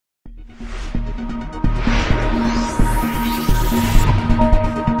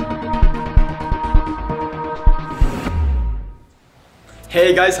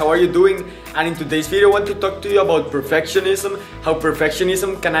Hey guys, how are you doing? And in today's video I want to talk to you about perfectionism, how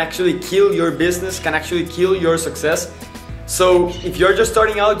perfectionism can actually kill your business, can actually kill your success. So if you're just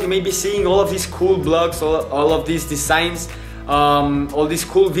starting out, you may be seeing all of these cool blogs, all of these designs, all these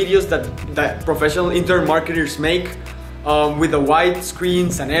cool videos that professional internet marketers make with the white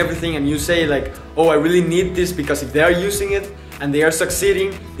screens and everything, and you say like, oh, I really need this because if they are using it and they are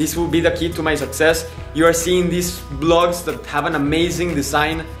succeeding, this will be the key to my success. You are seeing these blogs that have an amazing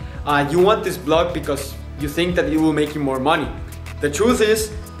design. You want this blog because you think that it will make you more money. The truth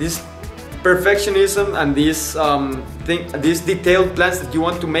is, this perfectionism and these detailed plans that you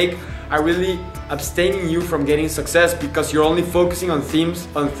want to make are really abstaining you from getting success, because you're only focusing on things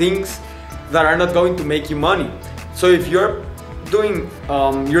that are not going to make you money. So if you're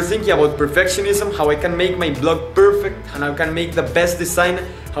you're thinking about perfectionism, how I can make my blog perfect, and how I can make the best design,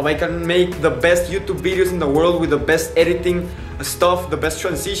 how I can make the best YouTube videos in the world with the best editing stuff, the best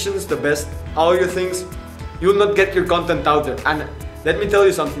transitions, the best audio things, you will not get your content out there. And let me tell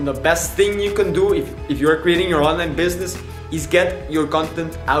you something, the best thing you can do if you're creating your online business is get your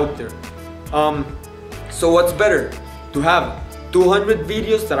content out there. So what's better? To have 200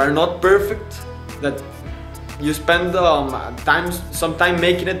 videos that are not perfect, that you spend some time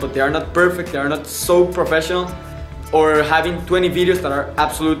making it, but they are not perfect, they are not so professional, or having 20 videos that are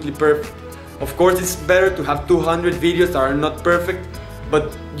absolutely perfect. Of course, it's better to have 200 videos that are not perfect,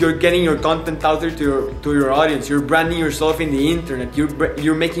 but you're getting your content out there to your audience. You're branding yourself in the internet.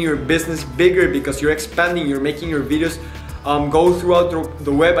 You're making your business bigger because you're expanding. You're making your videos go throughout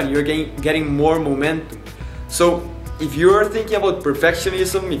the web, and you're getting more momentum. So if you're thinking about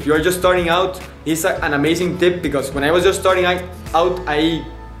perfectionism, if you're just starting out, it's an amazing tip, because when I was just starting out,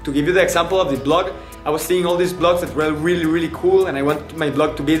 to give you the example of the blog, I was seeing all these blogs that were really cool, and I wanted my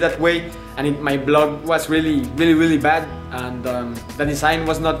blog to be that way, and my blog was really bad, and the design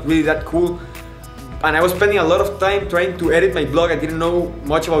was not really that cool, and I was spending a lot of time trying to edit my blog. I didn't know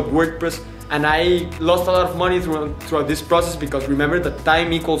much about WordPress, and I lost a lot of money throughout this process, because remember that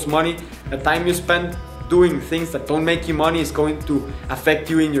time equals money. The time you spend doing things that don't make you money is going to affect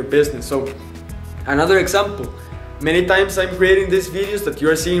you in your business. So another example, many times I'm creating these videos that you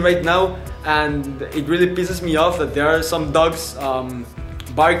are seeing right now, and it really pisses me off that there are some dogs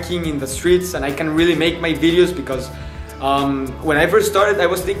barking in the streets, and I can really make my videos because when I first started, I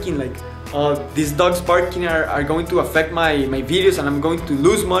was thinking like, these dogs barking are going to affect my videos, and I'm going to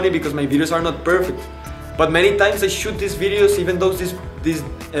lose money because my videos are not perfect. But many times I shoot these videos even though these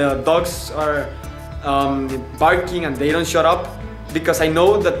dogs are barking and they don't shut up, because I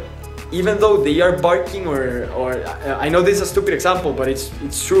know that even though they are barking, or I know this is a stupid example, but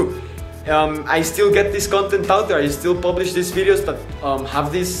it's true, I still get this content out there. I still publish these videos that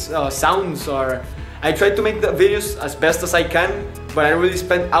have these sounds, or I try to make the videos as best as I can, but I really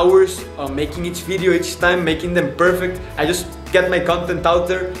spend hours making each video, each time, making them perfect. I just get my content out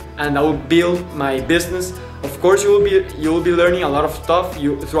there, and I will build my business. Of course, you will be learning a lot of stuff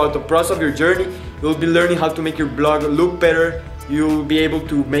throughout the process of your journey. You will be learning how to make your blog look better. You will be able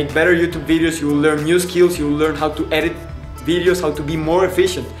to make better YouTube videos. You will learn new skills. You will learn how to edit videos, how to be more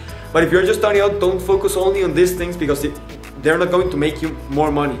efficient. But if you're just starting out, don't focus only on these things, because they're not going to make you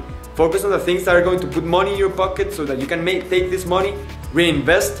more money. Focus on the things that are going to put money in your pocket, so that you can take this money,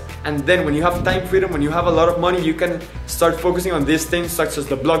 reinvest, and then when you have time freedom, when you have a lot of money, you can start focusing on these things, such as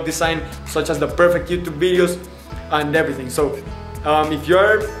the blog design, such as the perfect YouTube videos, and everything. So if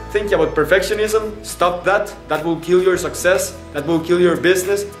you're thinking about perfectionism, stop that. That will kill your success, that will kill your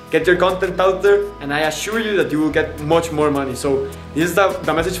business. Get your content out there, and I assure you that you will get much more money. So this is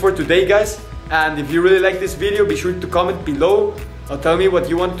the message for today, guys. And if you really like this video, be sure to comment below. Tell me what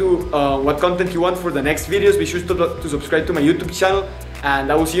you want what content you want for the next videos. Be sure to subscribe to my YouTube channel,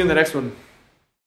 and I will see you in the next one.